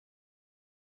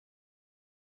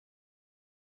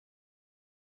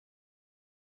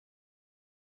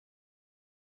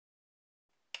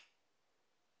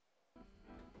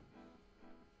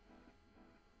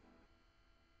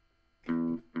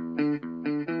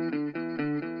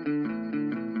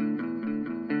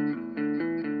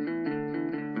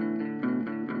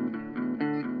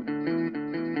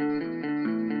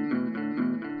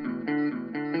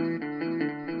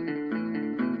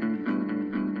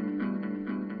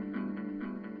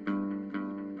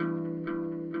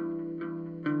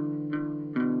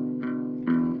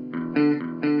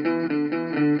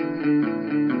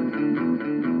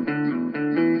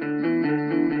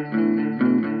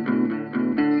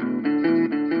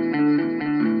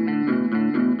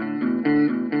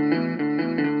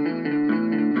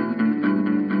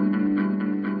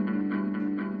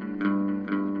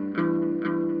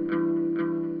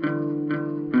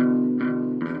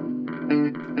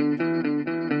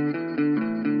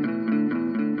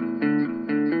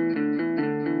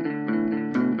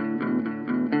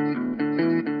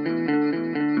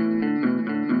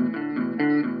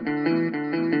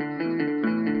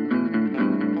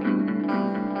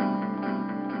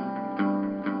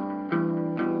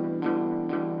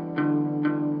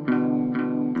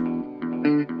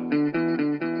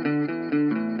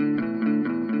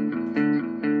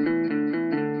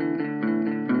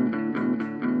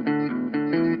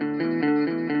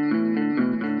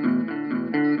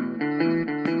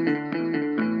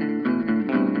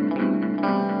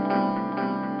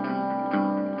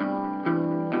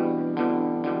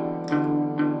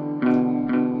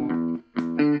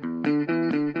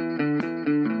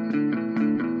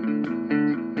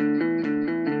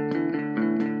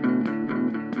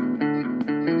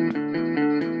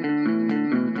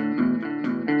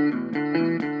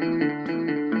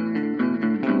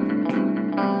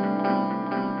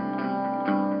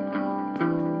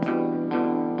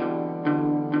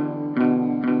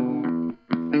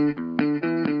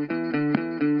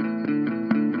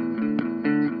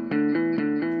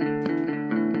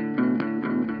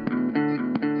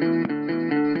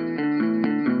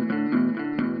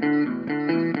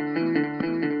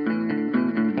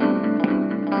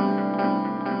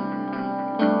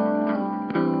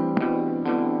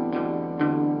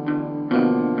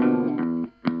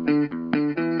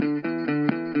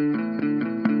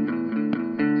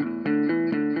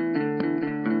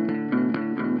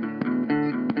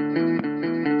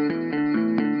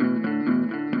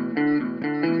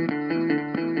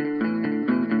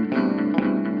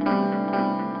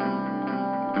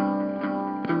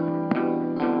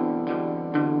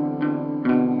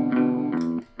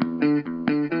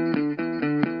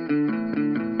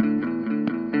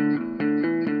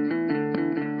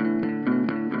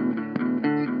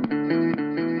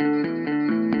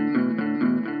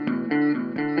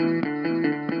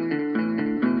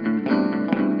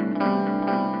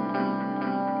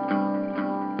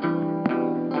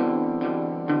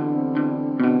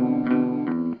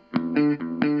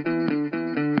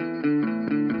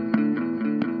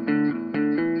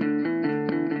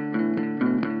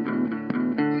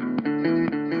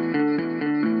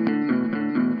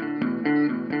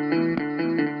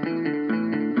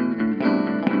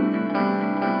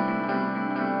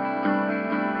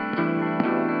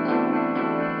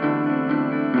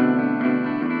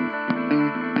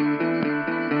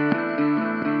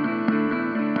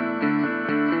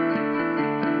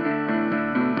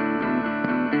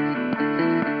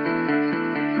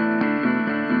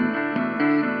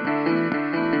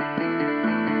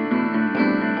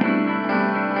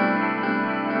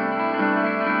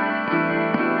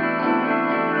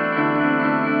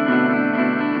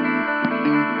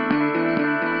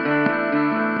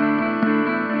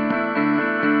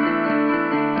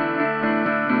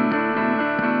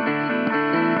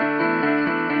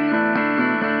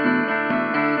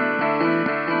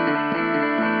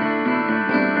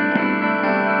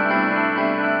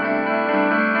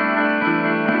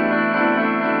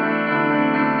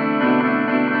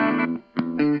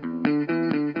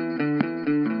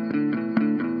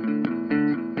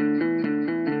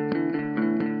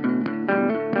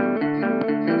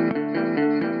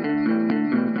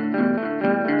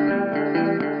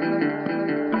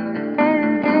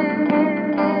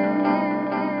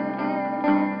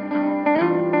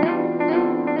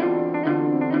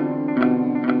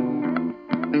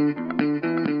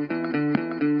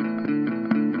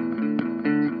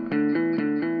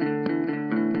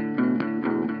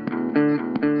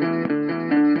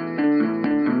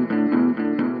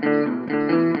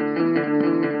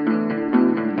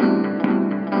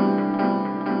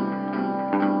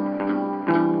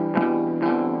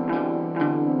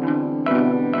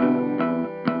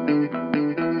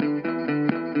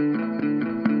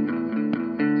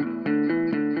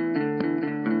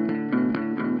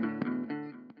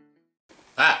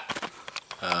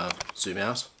Zoom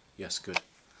out. Yes, good.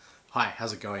 Hi,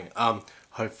 how's it going?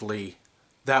 Hopefully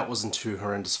that wasn't too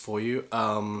horrendous for you.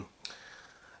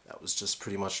 That was just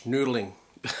pretty much noodling.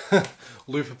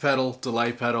 Looper pedal,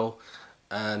 delay pedal,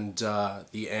 and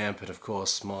the amp, and of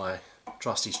course my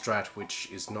trusty Strat,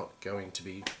 which is not going to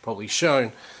be probably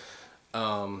shown.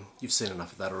 You've seen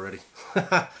enough of that already.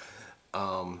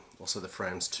 Also the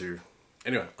frames too.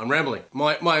 Anyway, I'm rambling.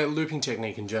 My looping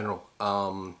technique in general,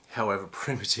 however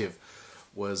primitive,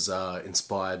 was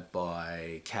inspired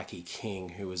by Kaki King,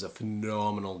 who is a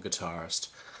phenomenal guitarist.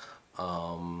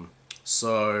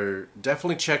 So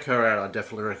definitely check her out. I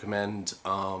definitely recommend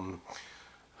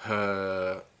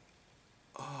her...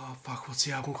 Oh fuck, what's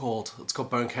the album called? It's got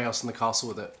Bone Chaos in the Castle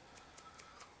with it.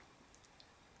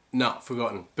 No,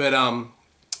 forgotten. But a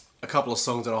couple of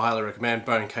songs that I highly recommend: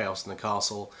 Bone Chaos in the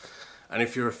Castle. And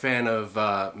if you're a fan of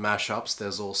mashups,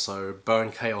 there's also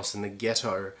Bone Chaos in the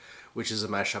Ghetto, which is a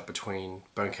mashup between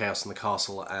Bone Chaos in the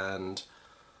Castle and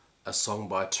a song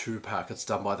by Tupac. It's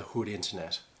done by the Hood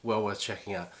Internet. Well worth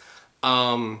checking out.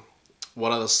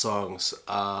 What other songs?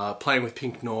 Playing with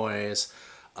Pink Noise,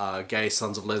 Gay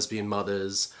Sons of Lesbian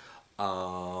Mothers.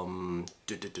 I'm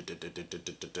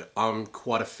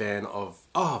quite a fan of...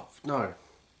 Oh, no.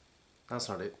 That's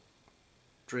not it.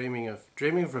 Dreaming of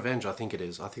Revenge, I think it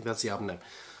is. I think that's the album name.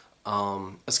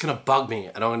 It's gonna bug me,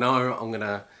 and I know I'm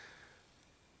gonna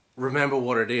remember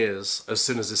what it is as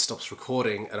soon as this stops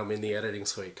recording and I'm in the editing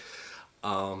suite.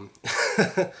 What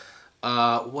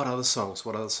other songs?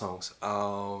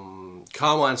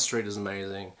 Carmine Street is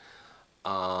amazing.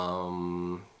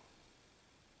 I'm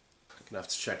gonna have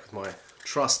to check with my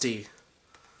trusty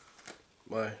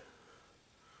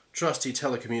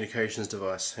telecommunications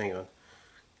device. Hang on.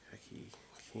 Kaki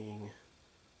King,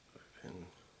 open.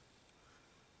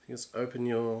 I think it's open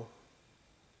your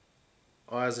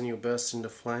eyes and you'll burst into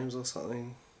flames or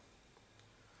something.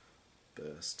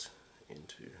 Burst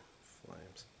into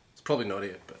flames. It's probably not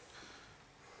it, but...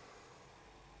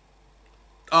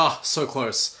 Ah, so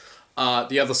close.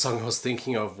 The other song I was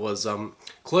thinking of was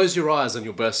Close Your Eyes and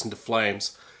You'll Burst Into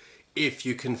Flames. If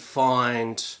you can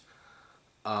find...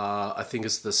 I think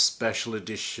it's the special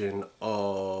edition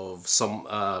of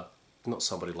not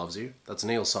Somebody Loves You, that's a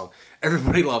Neil song.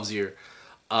 Everybody Loves You.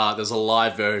 There's a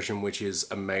live version which is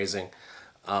amazing.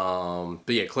 But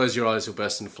yeah, Close Your Eyes, You'll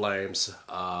Burst Into Flames.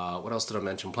 What else did I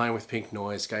mention? Playing with Pink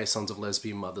Noise, Gay Sons of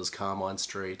Lesbian Mothers, Carmine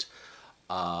Street,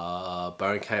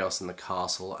 Bone Chaos in the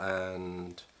Castle,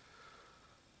 and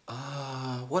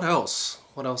what else?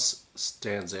 What else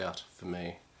stands out for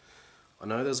me? I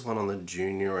know there's one on the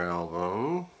Junior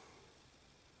album.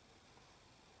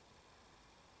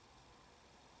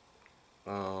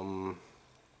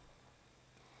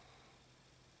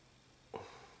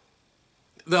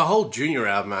 The whole Junior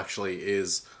album actually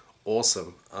is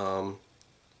awesome. I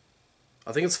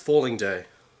think it's Falling Day.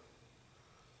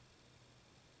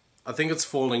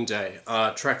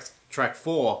 Track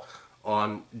 4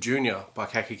 on Junior by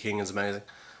Kaki King is amazing.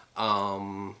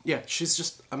 Yeah, she's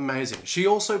just amazing. She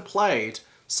also played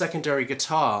secondary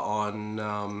guitar on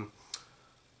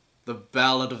the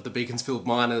Ballad of the Beaconsfield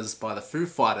Miners by the Foo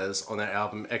Fighters on their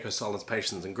album Echo, Silence,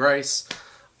 Patience and Grace.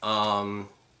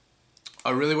 I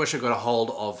really wish I got a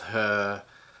hold of her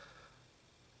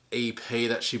EP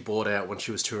that she brought out when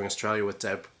she was touring Australia with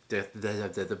Death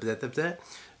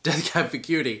Cab for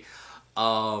Cutie,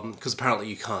 because apparently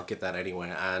you can't get that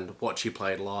anywhere, and what she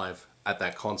played live at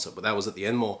that concert, but that was at the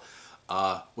Enmore,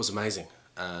 was amazing,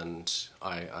 and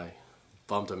I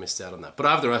bummed I missed out on that. But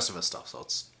I have the rest of her stuff, so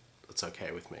it's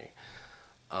okay with me.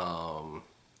 Oh,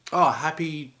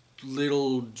 Happy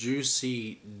Little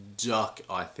Juicy Duck,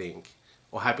 I think.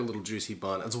 Or Happy Little Juicy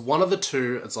Bun. It's one of the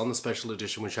two. It's on the special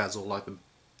edition, which has all like the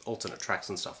alternate tracks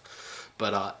and stuff.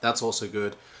 But that's also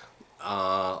good.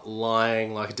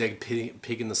 Lying Like a Dead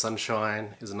Pig in the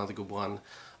Sunshine is another good one.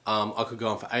 I could go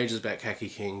on for ages about Kaki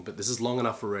King, but this is long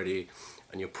enough already,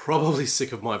 and you're probably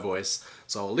sick of my voice.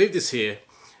 So I'll leave this here,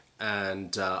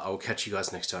 and I will catch you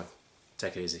guys next time.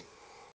 Take it easy.